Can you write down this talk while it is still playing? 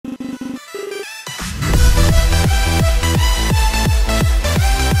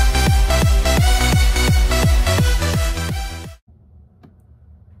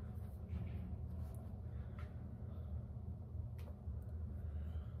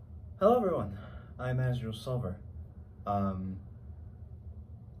Hello everyone, I'm Azrael Silver, but I'm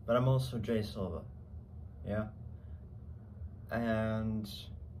also Jay Silva, yeah, and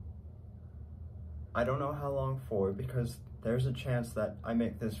I don't know how long for, because there's a chance that I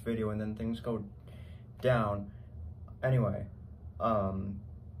make this video and then things go down, anyway, but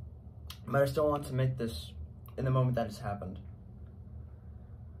I still want to make this in the moment that it's happened.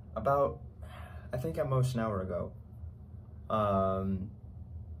 About, I think at most an hour ago,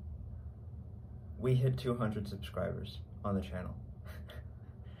 we hit 200 subscribers on the channel.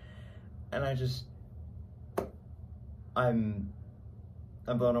 And I'm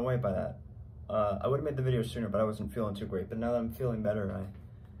blown away by that. I would have made the video sooner, but I wasn't feeling too great. But now that I'm feeling better,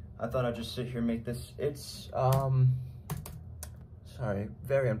 I thought I'd just sit here and make this. It's, sorry,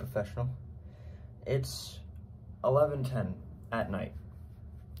 very unprofessional. It's 11:10 at night.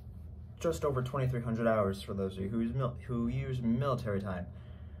 Just over 2,300 hours for those of you who use military time.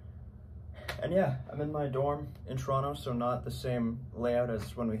 And yeah, I'm in my dorm in Toronto, so not the same layout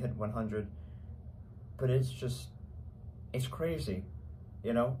as when we hit 100, but it's crazy,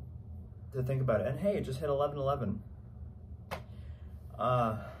 you know, to think about it. And hey, it just hit 11:11.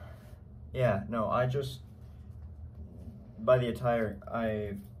 Yeah, no, I just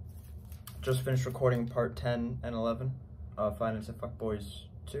finished recording part 10 and 11 of Finance and Fuckboys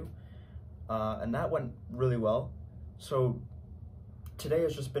 2, and that went really well. So today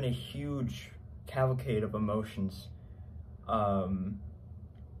has just been a huge cavalcade of emotions for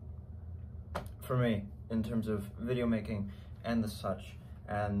me in terms of video making and the such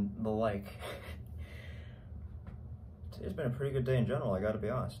and the like. Today's been a pretty good day in general, I gotta be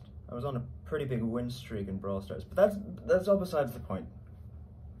honest. I was on a pretty big win streak in Brawl Stars, but that's all besides the point.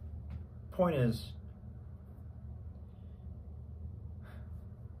 Point is,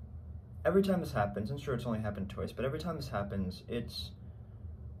 every time this happens, and sure it's only happened twice, but every time this happens, it's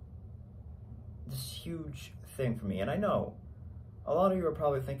this huge thing for me. And I know a lot of you are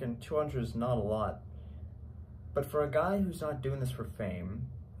probably thinking 200 is not a lot, but for a guy who's not doing this for fame,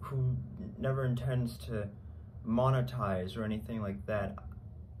 who never intends to monetize or anything like that,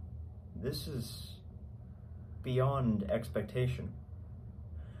 this is beyond expectation.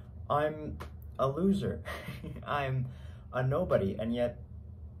 I'm a loser. I'm a nobody, and yet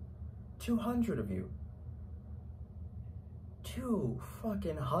 200 of you,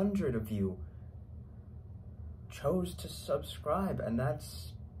 200 of you chose to subscribe, and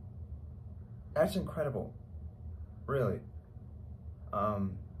that's incredible, really. I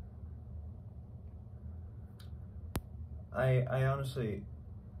honestly,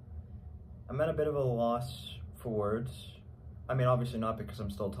 I'm at a bit of a loss for words. I mean, obviously not because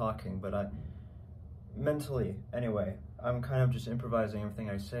I'm still talking, but mentally, anyway, I'm kind of just improvising everything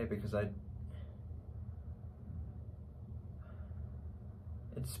I say because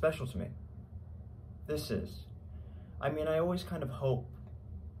it's special to me. This is. I mean, I always kind of hope,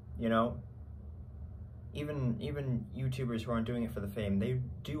 you know, even YouTubers who aren't doing it for the fame, they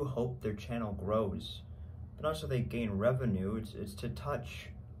do hope their channel grows, but not so they gain revenue. It's to touch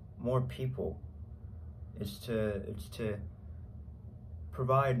more people. It's to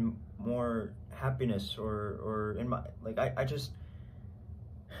provide more happiness or in my, like, I just,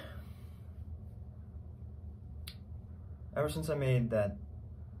 ever since I made that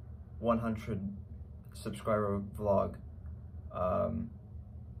 100 subscriber vlog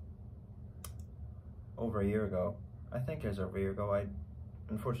over a year ago, I think it was over a year ago,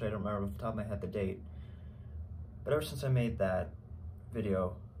 unfortunately I don't remember off the top of my head the date, but ever since I made that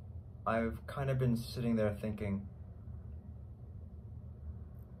video, I've kind of been sitting there thinking,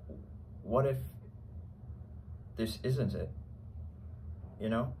 what if this isn't it? You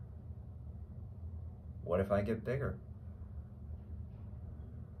know? What if I get bigger?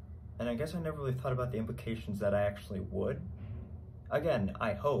 And I guess I never really thought about the implications that I actually would. Again,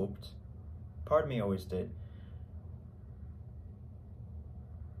 I hoped. Part of me always did.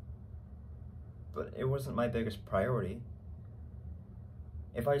 But it wasn't my biggest priority.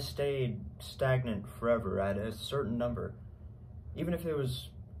 If I stayed stagnant forever at a certain number, even if it was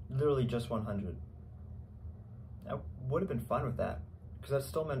literally just 100, I would have been fine with that, because that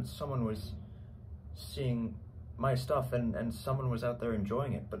still meant someone was seeing my stuff and someone was out there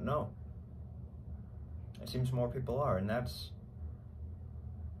enjoying it. But no, it seems more people are, and that's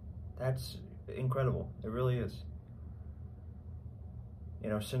incredible. It really is. You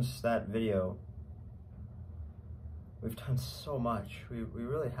know, since that video, we've done so much. We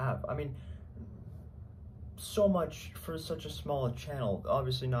really have. I mean, so much for such a small channel.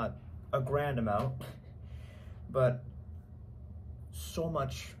 Obviously not a grand amount, but so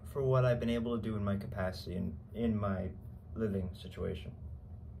much for what I've been able to do in my capacity and in my living situation.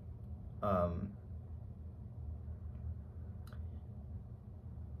 And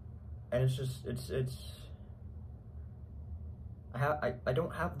it's just, I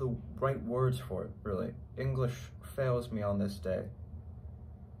don't have the right words for it, really. English fails me on this day.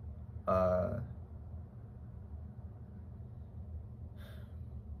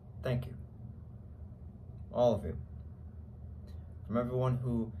 Thank you. All of you. From everyone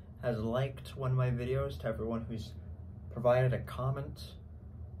who has liked one of my videos, to everyone who's provided a comment,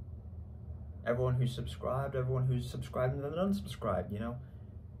 everyone who's subscribed and then unsubscribed, you know?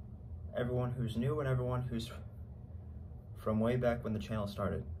 Everyone who's new and everyone who's from way back when the channel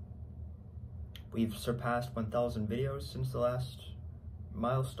started. We've surpassed 1,000 videos since the last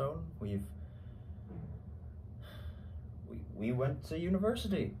milestone. We went to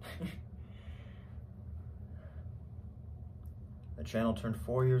university. The channel turned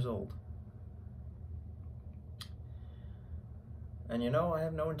 4 years old. And you know, I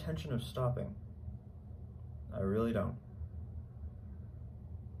have no intention of stopping. I really don't.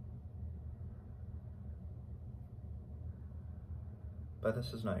 But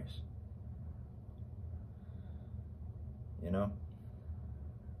this is nice. You know?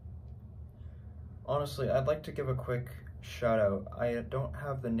 Honestly, I'd like to give a quick shout out. I don't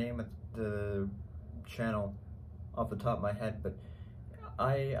have the name of the channel off the top of my head, but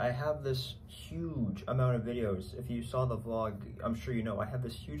I have this huge amount of videos. If you saw the vlog, I'm sure you know, I have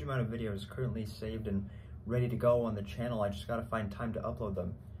this huge amount of videos currently saved and ready to go on the channel. I just gotta find time to upload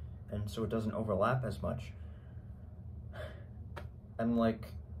them, and so it doesn't overlap as much. And like,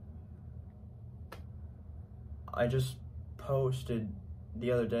 I just posted the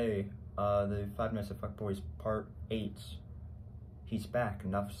other day, the 5 Minutes of Fuckboys Part 8. He's back,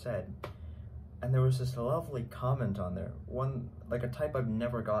 enough said. And there was this lovely comment on there, one, like a type I've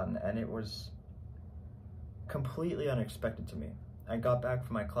never gotten, and it was completely unexpected to me. I got back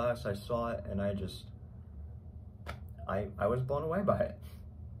from my class, I saw it, and I was blown away by it.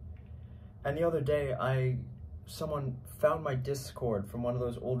 And the other day, someone found my Discord from one of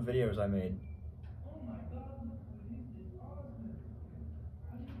those old videos I made.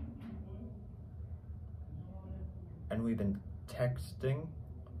 And we've been texting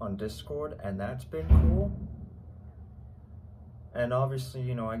on Discord, and that's been cool. And obviously,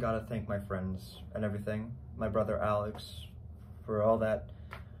 you know, I gotta thank my friends and everything, my brother Alex, for all that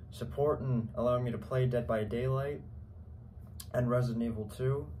support and allowing me to play Dead by Daylight and Resident Evil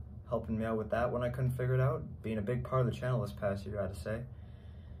 2, helping me out with that when I couldn't figure it out, being a big part of the channel this past year, I had to say.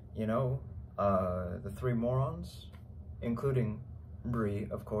 You know, the 3 morons, including Bree,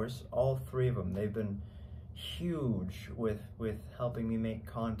 of course, all 3 of them, they've been huge with helping me make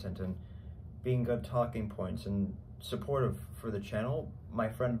content and being good talking points and supportive for the channel. My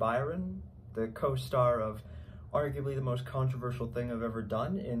friend Byron, the co-star of arguably the most controversial thing I've ever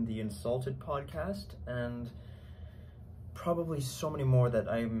done in the Insulted podcast, and probably so many more that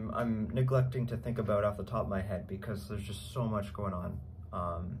I'm neglecting to think about off the top of my head because there's just so much going on.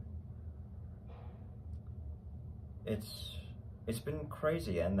 It's been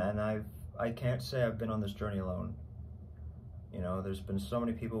crazy, and I can't say I've been on this journey alone. You know, there's been so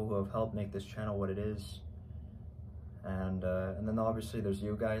many people who have helped make this channel what it is. And then obviously there's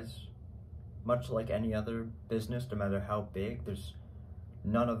you guys. Much like any other business, no matter how big, there's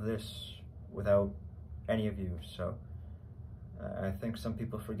none of this without any of you. So I think some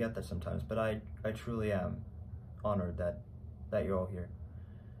people forget that sometimes, but I truly am honored that you're all here.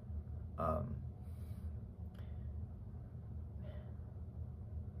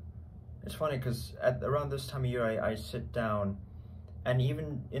 It's funny because around this time of year, I sit down, and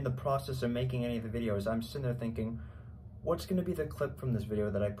even in the process of making any of the videos, I'm sitting there thinking, what's going to be the clip from this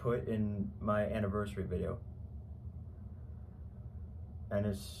video that I put in my anniversary video? And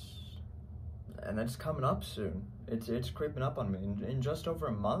it's coming up soon. It's creeping up on me. In just over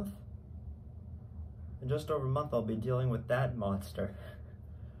a month, I'll be dealing with that monster.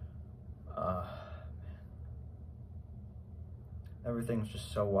 Man. Everything's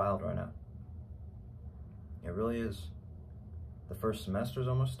just so wild right now. It really is. The first semester's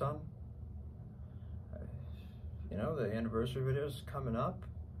almost done. You know, the anniversary video's coming up.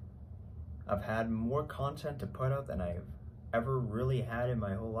 I've had more content to put out than I've ever really had in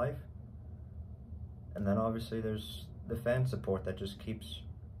my whole life. And then obviously there's the fan support that just keeps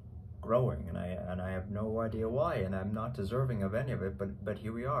growing, and I have no idea why, and I'm not deserving of any of it, but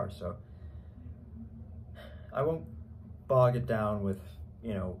here we are. So I won't bog it down with,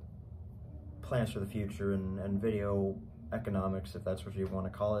 you know, plans for the future and video economics, if that's what you want to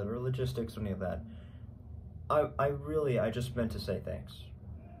call it, or logistics, or any of that. I just meant to say thanks.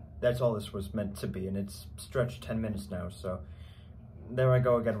 That's all this was meant to be, and it's stretched 10 minutes now, so there I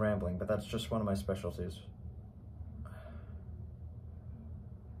go again rambling, but that's just one of my specialties.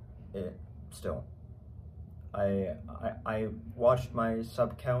 Still, I watched my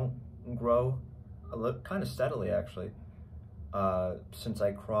sub count grow kind of steadily actually, since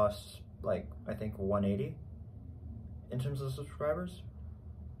I crossed like I think 180 in terms of subscribers,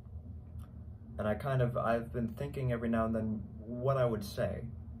 and I've been thinking every now and then what I would say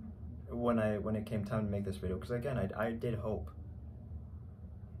when it came time to make this video, because again I did hope.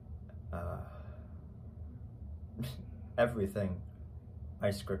 Everything I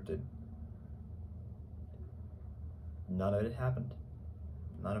scripted, none of it happened.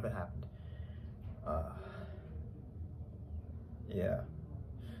 None of it happened. Yeah.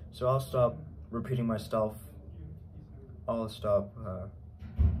 So I'll stop repeating myself. I'll stop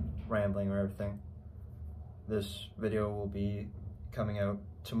rambling or everything. This video will be coming out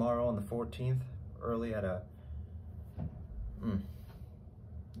tomorrow on the 14th, early at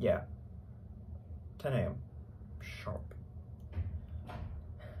 10 a.m. sharp.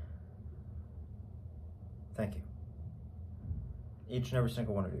 Thank you. Each and every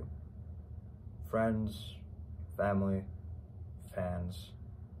single one of you. Friends, family, fans,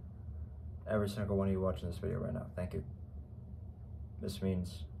 every single one of you watching this video right now. Thank you. This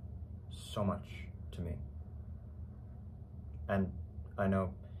means so much to me. And I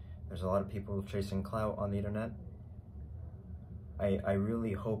know there's a lot of people chasing clout on the internet. I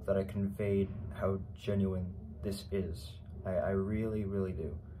really hope that I conveyed how genuine this is. I really, really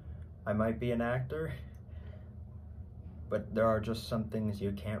do. I might be an actor, but there are just some things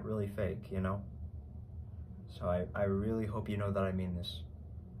you can't really fake, you know? So I really hope you know that I mean this.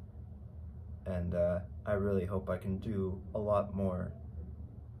 And I really hope I can do a lot more.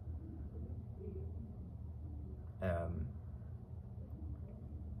 And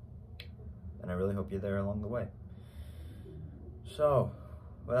I really hope you're there along the way. So,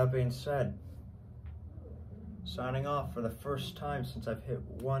 with that being said, signing off for the first time since I've hit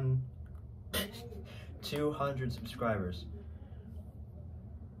 200 subscribers.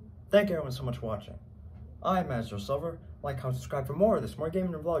 Thank you everyone so much for watching. I'm Master Silver. Like, comment, subscribe for more of this, more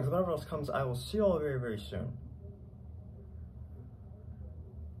gaming and vlogs, whatever else comes. I will see you all very, very soon.